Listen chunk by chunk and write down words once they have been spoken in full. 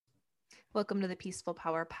Welcome to the Peaceful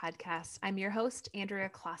Power Podcast. I'm your host, Andrea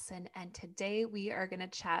Clausen, and today we are going to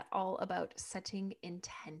chat all about setting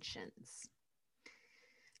intentions.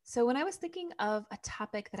 So, when I was thinking of a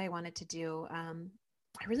topic that I wanted to do,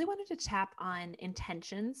 I really wanted to tap on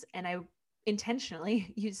intentions, and I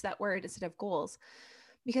intentionally use that word instead of goals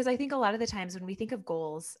because I think a lot of the times when we think of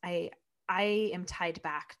goals, I am tied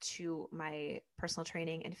back to my personal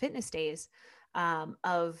training and fitness days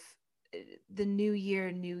of the new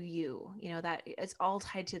year, new you know, that it's all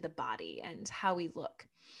tied to the body and how we look.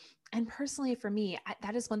 And personally, for me,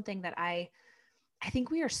 that is one thing that I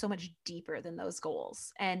think we are so much deeper than those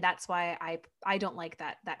goals. And that's why I don't like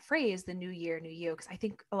that phrase, the new year, new you, because I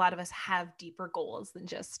think a lot of us have deeper goals than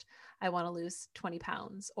just I want to lose 20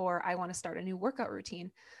 pounds or I want to start a new workout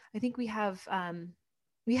routine. I think we have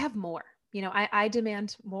more. You know, I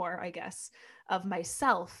demand more, I guess, of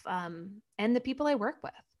myself and the people I work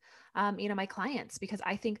with, you know, my clients, because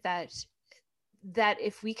I think that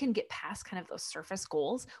if we can get past kind of those surface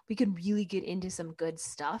goals, we can really get into some good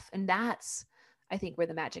stuff. And that's, I think, where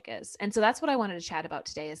the magic is. And so that's what I wanted to chat about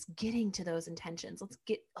today is getting to those intentions. Let's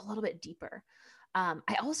get a little bit deeper.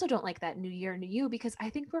 I also don't like that new year, new you, because I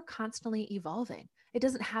think we're constantly evolving. It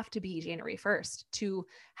doesn't have to be January 1st to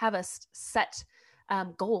have us set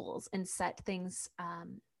goals and set things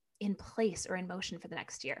in place or in motion for the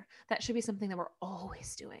next year. That should be something that we're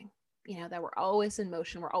always doing, you know, that we're always in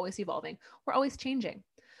motion, we're always evolving, we're always changing.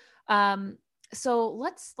 Um, so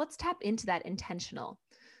let's tap into that intentional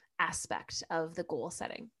aspect of the goal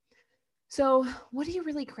setting. So, what do you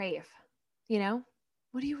really crave? You know,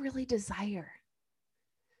 what do you really desire?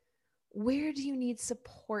 Where do you need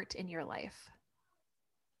support in your life?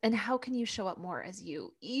 And how can you show up more as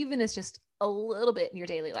you, even as just a little bit in your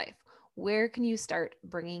daily life? Where can you start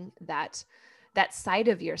bringing that side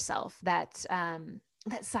of yourself, that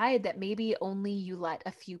side that maybe only you let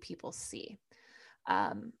a few people see?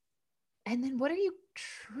 Um, and then what are you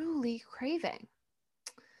truly craving?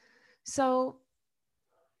 So,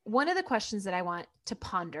 one of the questions that I want to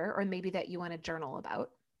ponder, or maybe that you want to journal about,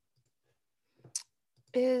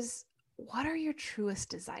 is what are your truest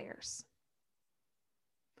desires?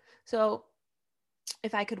 So,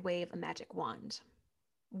 if I could wave a magic wand,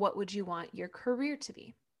 what would you want your career to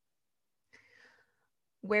be?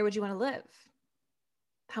 Where would you want to live?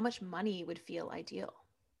 How much money would feel ideal?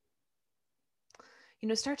 You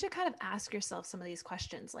know, start to kind of ask yourself some of these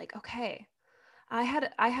questions like, okay, I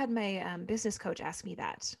had my business coach ask me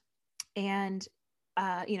that. And,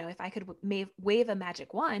 you know, if I could wave a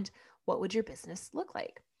magic wand, what would your business look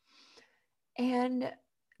like? And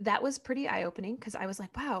that was pretty eye opening because I was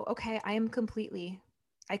like, wow, okay, I completely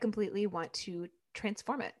want to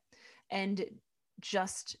transform it and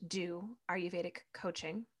just do Ayurvedic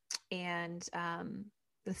coaching and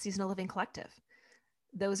the Seasonal Living Collective.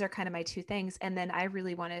 Those are kind of my two things. And then I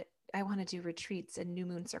want to do retreats and new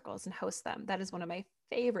moon circles and host them. That is one of my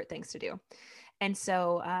favorite things to do. And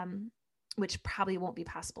so, which probably won't be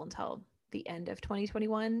possible until the end of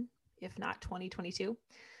 2021, if not 2022.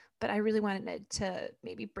 But I really wanted to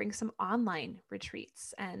maybe bring some online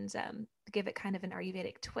retreats and give it kind of an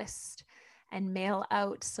Ayurvedic twist and mail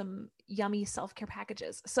out some yummy self-care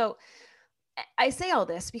packages. So I say all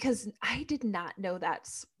this because I did not know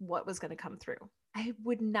that's what was going to come through. I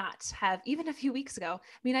would not have, even a few weeks ago.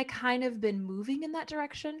 I mean, I kind of been moving in that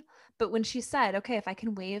direction, but when she said, "Okay, if I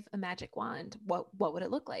can wave a magic wand, what would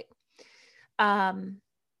it look like?" Um,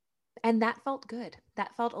 and that felt good.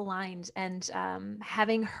 That felt aligned. And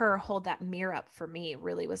having her hold that mirror up for me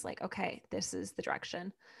really was like, okay, this is the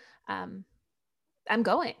direction um, I'm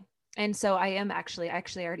going. And so I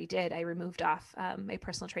actually already did. I removed off my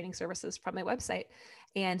personal training services from my website.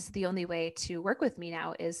 And the only way to work with me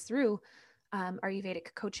now is through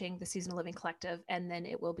Ayurvedic coaching, the Seasonal Living Collective, and then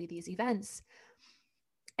it will be these events.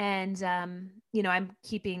 And, you know, I'm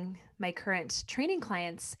keeping my current training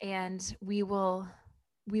clients and we will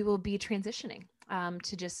be transitioning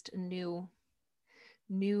to just new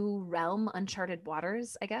realm, uncharted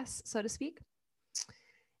waters, I guess, so to speak.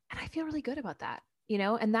 And I feel really good about that, you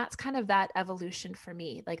know, and that's kind of that evolution for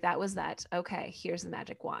me. Like that was that, okay, here's the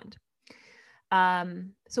magic wand.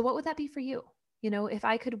 So what would that be for you? You know, if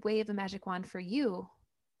I could wave a magic wand for you,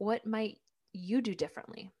 what might you do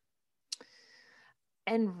differently?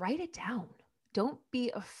 And write it down. Don't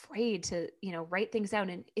be afraid to, you know, write things down.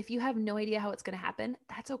 And if you have no idea how it's going to happen,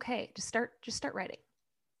 that's okay. Just start writing.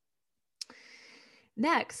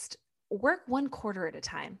 Next, work one quarter at a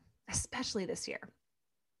time, especially this year.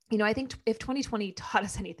 You know, I think if 2020 taught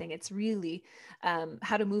us anything, it's really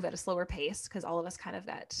how to move at a slower pace because all of us kind of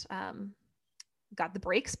got the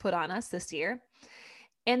brakes put on us this year.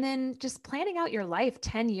 And then just planning out your life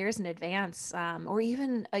 10 years in advance, or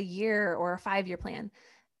even a year or a 5-year plan,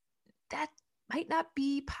 that might not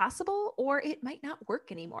be possible, or it might not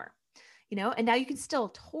work anymore, and now you can still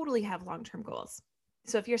totally have long-term goals.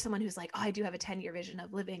 So if you're someone who's like, oh, I do have a 10-year vision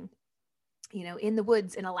of living, in the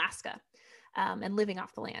woods in Alaska, and living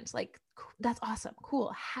off the land, like that's awesome.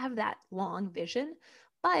 Cool. Have that long vision,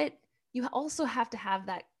 but you also have to have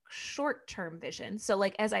that short-term vision. So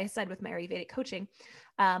like, as I said, with my Ayurvedic coaching,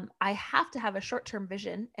 I have to have a short-term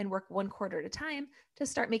vision and work one quarter at a time to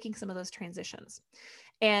start making some of those transitions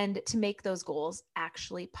and to make those goals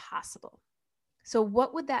actually possible. So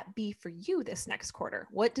what would that be for you this next quarter?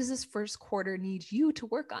 What does this first quarter need you to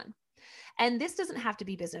work on? And this doesn't have to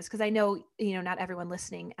be business, because I know, not everyone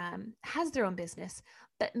listening has their own business,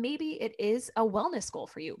 but maybe it is a wellness goal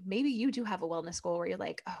for you. Maybe you do have a wellness goal where you're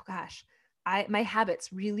like, oh gosh, my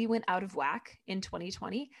habits really went out of whack in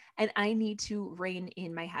 2020, and I need to rein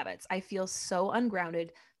in my habits. I feel so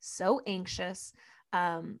ungrounded, so anxious.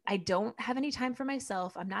 I don't have any time for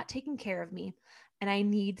myself. I'm not taking care of me, and I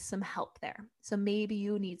need some help there. So maybe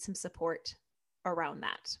you need some support around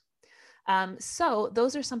that. So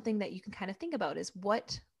those are something that you can kind of think about, is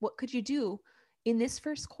what could you do in this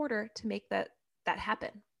first quarter to make that happen?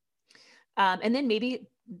 And then maybe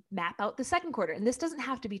map out the second quarter. And this doesn't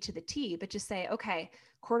have to be to the T, but just say, okay,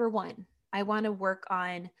 quarter one, I want to work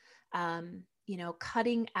on,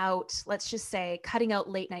 cutting out, let's just say cutting out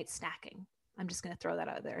late night snacking. I'm just going to throw that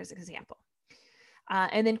out there as an example.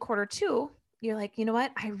 And then quarter two, you're like, you know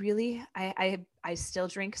what? I still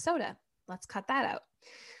drink soda. Let's cut that out.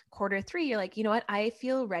 Quarter three, you're like, you know what? I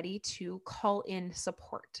feel ready to call in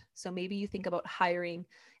support. So maybe you think about hiring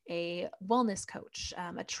a wellness coach,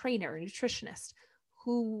 a trainer, a nutritionist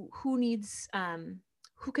who needs,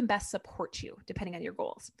 who can best support you depending on your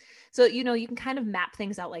goals. So, you can kind of map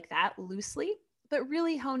things out like that loosely, but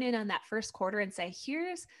really hone in on that first quarter and say,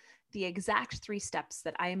 here's the exact 3 steps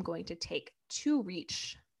that I am going to take to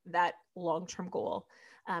reach that long-term goal.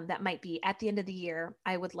 That might be at the end of the year,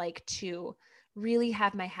 I would like to really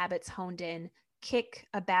have my habits honed in, kick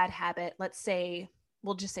a bad habit. Let's say,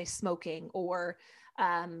 we'll just say smoking, or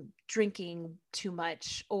drinking too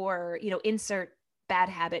much, or, insert bad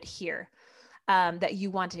habit here that you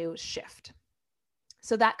want to shift.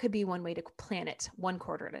 So that could be one way to plan it, one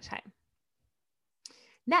quarter at a time.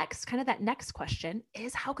 Next, kind of that next question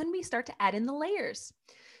is, how can we start to add in the layers?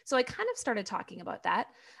 So I kind of started talking about that.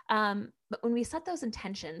 But when we set those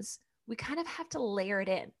intentions, we kind of have to layer it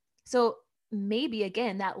in. So maybe,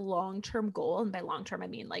 again, that long-term goal, and by long-term, I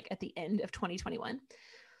mean like at the end of 2021,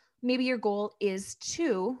 maybe your goal is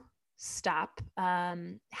to stop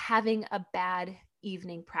having a bad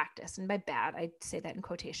evening practice. And by bad, I say that in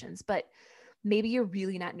quotations, but maybe you're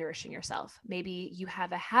really not nourishing yourself. Maybe you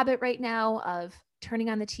have a habit right now of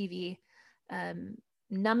turning on the TV,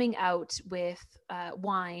 numbing out with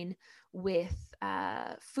wine, with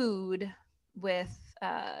food, with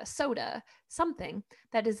soda, something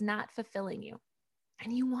that is not fulfilling you.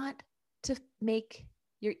 And you want to make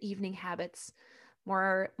your evening habits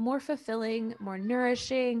more fulfilling, more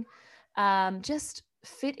nourishing, just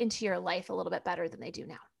fit into your life a little bit better than they do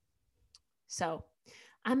now. So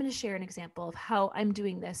I'm going to share an example of how I'm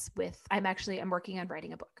doing this I'm working on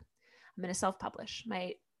writing a book. I'm going to self-publish.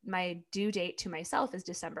 My due date to myself is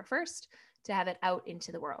December 1st to have it out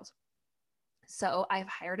into the world. So I've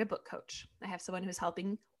hired a book coach. I have someone who's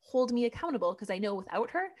helping hold me accountable, because I know without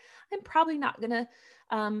her, I'm probably not going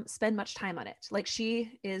to spend much time on it. Like,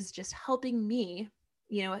 she is just helping me,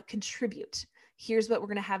 contribute. Here's what we're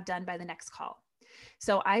going to have done by the next call.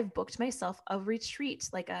 So I've booked myself a retreat,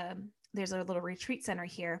 there's a little retreat center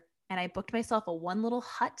here, and I booked myself a one little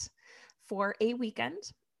hut for a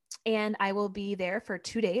weekend, and I will be there for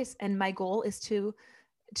 2 days. And my goal is to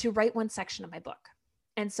write one section of my book.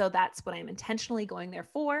 And so that's what I'm intentionally going there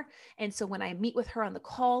for. And so when I meet with her on the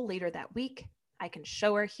call later that week, I can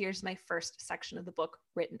show her, here's my first section of the book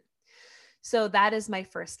written. So that is my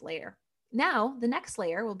first layer. Now, the next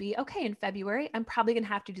layer will be, okay, in February, I'm probably going to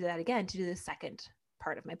have to do that again to do the second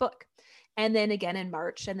part of my book. And then again in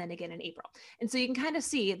March, and then again in April. And so you can kind of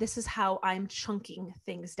see, this is how I'm chunking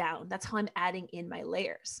things down. That's how I'm adding in my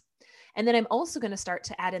layers. And then I'm also going to start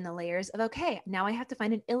to add in the layers of, okay, now I have to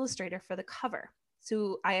find an illustrator for the cover.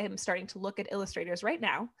 So I am starting to look at illustrators right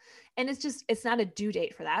now. And it's not a due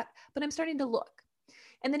date for that, but I'm starting to look.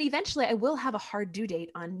 And then eventually I will have a hard due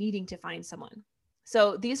date on needing to find someone.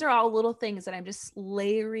 So these are all little things that I'm just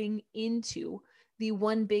layering into the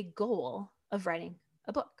one big goal of writing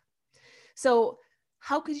a book. So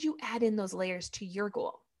how could you add in those layers to your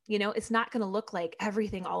goal? It's not going to look like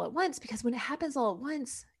everything all at once, because when it happens all at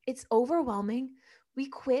once, it's overwhelming. we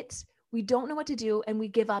quit, we don't know what to do, and we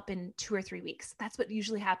give up in 2 or 3 weeks. That's what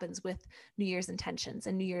usually happens with New Year's intentions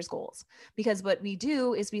and New Year's goals. Because what we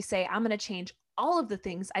do is we say, I'm going to change all of the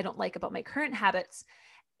things I don't like about my current habits.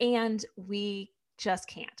 And we just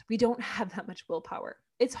can't. We don't have that much willpower.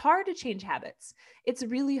 It's hard to change habits. It's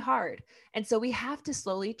really hard. And so we have to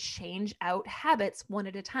slowly change out habits one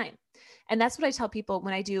at a time. And that's what I tell people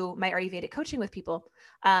when I do my Ayurvedic coaching with people.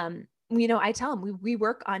 I tell them we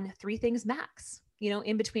work on 3 things max,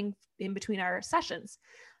 in between our sessions,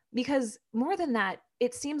 because more than that,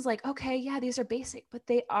 it seems like, okay, yeah, these are basic, but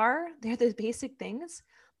they're the basic things.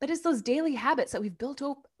 But it's those daily habits that we've built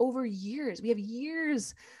over years. We have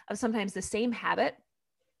years of sometimes the same habit.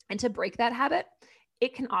 And to break that habit,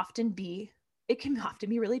 it can often be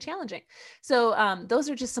really challenging. So those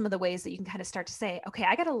are just some of the ways that you can kind of start to say, okay,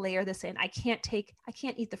 I got to layer this in. I can't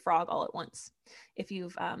eat the frog all at once, if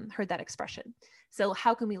you've heard that expression. So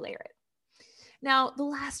how can we layer it? Now, the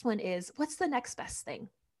last one is, what's the next best thing?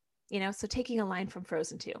 So taking a line from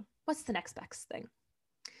Frozen 2, what's the next best thing?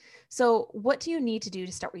 So what do you need to do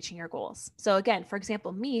to start reaching your goals? So again, for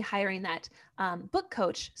example, me hiring that book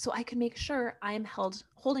coach so I can make sure I am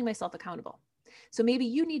holding myself accountable. So maybe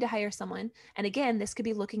you need to hire someone. And again, this could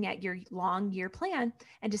be looking at your long year plan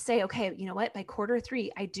and to say, okay, you know what, by Q3,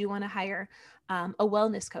 I do want to hire a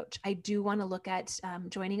wellness coach. I do want to look at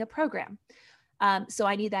joining a program. So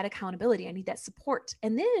I need that accountability. I need that support.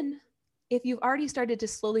 And then if you've already started to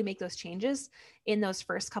slowly make those changes in those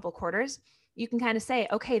first couple quarters, you can kind of say,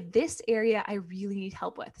 okay, this area I really need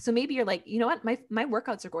help with. So maybe you're like, you know what, my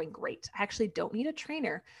workouts are going great. I actually don't need a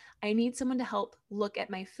trainer. I need someone to help look at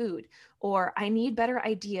my food, or I need better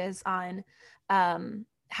ideas on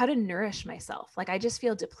how to nourish myself. Like I just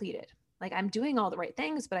feel depleted. Like I'm doing all the right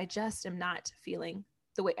things, but I just am not feeling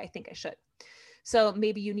the way I think I should. So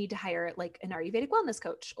maybe you need to hire like an Ayurvedic wellness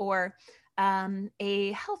coach or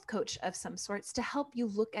a health coach of some sorts to help you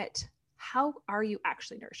look at how are you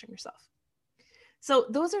actually nourishing yourself. So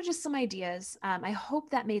those are just some ideas. I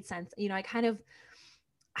hope that made sense.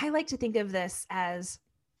 I like to think of this as,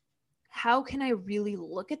 how can I really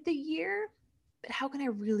look at the year, but how can I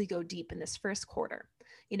really go deep in this first quarter,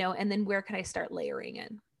 and then where can I start layering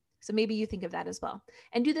in? So maybe you think of that as well,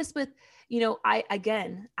 and do this with,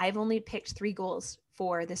 I've only picked 3 goals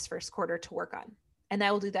for this first quarter to work on, and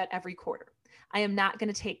I will do that every quarter. I am not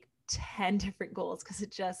going to take 10 different goals because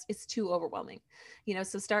it's too overwhelming.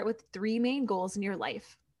 So start with 3 main goals in your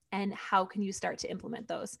life, and how can you start to implement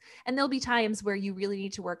those? And there'll be times where you really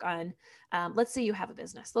need to work on, let's say you have a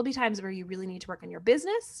business. There'll be times where you really need to work on your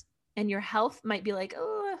business, and your health might be like,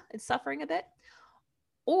 oh, it's suffering a bit.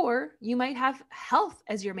 Or you might have health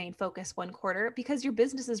as your main focus one quarter because your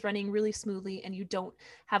business is running really smoothly and you don't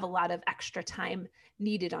have a lot of extra time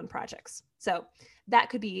needed on projects. So that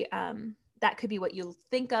could be what you'll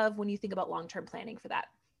think of when you think about long-term planning for that.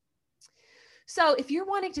 So if you're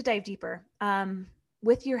wanting to dive deeper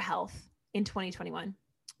with your health in 2021,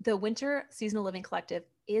 the Winter Seasonal Living Collective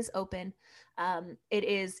is open. It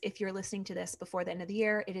is, if you're listening to this before the end of the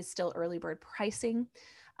year, it is still early bird pricing.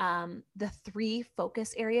 The 3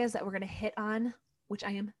 focus areas that we're going to hit on, which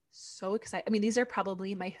I am so excited. I mean, these are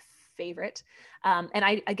probably my favorite. And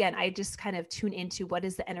I just kind of tune into what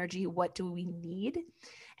is the energy, what do we need?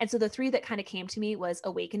 And so the 3 that kind of came to me was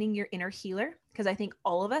awakening your inner healer, because I think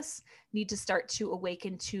all of us need to start to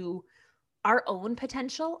awaken to our own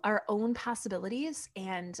potential, our own possibilities,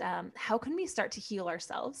 and how can we start to heal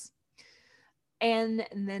ourselves? And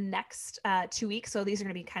the next 2 weeks, so these are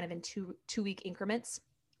going to be kind of in two-week increments,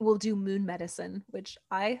 we'll do moon medicine, which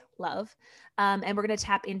I love. And we're going to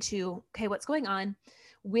tap into, okay, what's going on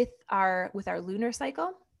with our lunar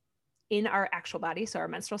cycle in our actual body, so our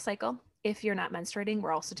menstrual cycle. If you're not menstruating,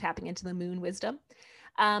 we're also tapping into the moon wisdom.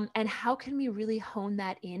 And how can we really hone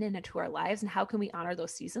that in and into our lives, and how can we honor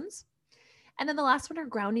those seasons? And then the last one are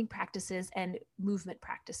grounding practices and movement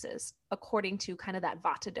practices according to kind of that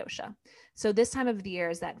Vata dosha. So this time of the year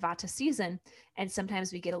is that Vata season, and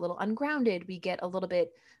sometimes we get a little ungrounded. We get a little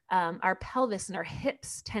bit, our pelvis and our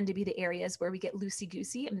hips tend to be the areas where we get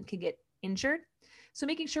loosey-goosey and can get injured. So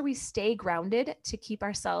making sure we stay grounded to keep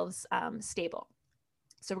ourselves stable.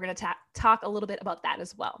 So we're going to talk a little bit about that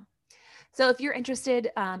as well. So if you're interested,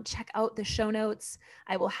 check out the show notes.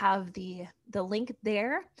 I will have the link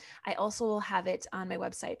there. I also will have it on my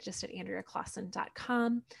website, just at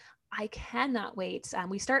AndreaClaassen.com. I cannot wait.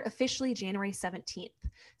 We start officially January 17th.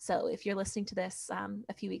 So if you're listening to this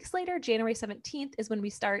a few weeks later, January 17th is when we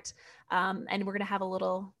start. And we're going to have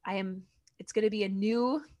it's going to be a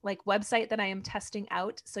new website that I am testing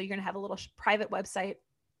out. So you're going to have a little private website,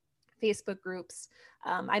 Facebook groups.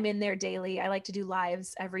 I'm in there daily. I like to do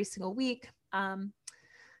lives every single week.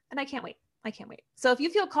 And I can't wait. I can't wait. So if you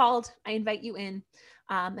feel called, I invite you in.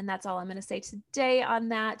 And that's all I'm going to say today on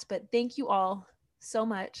that. But thank you all so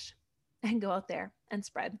much, and go out there and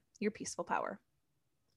spread your peaceful power.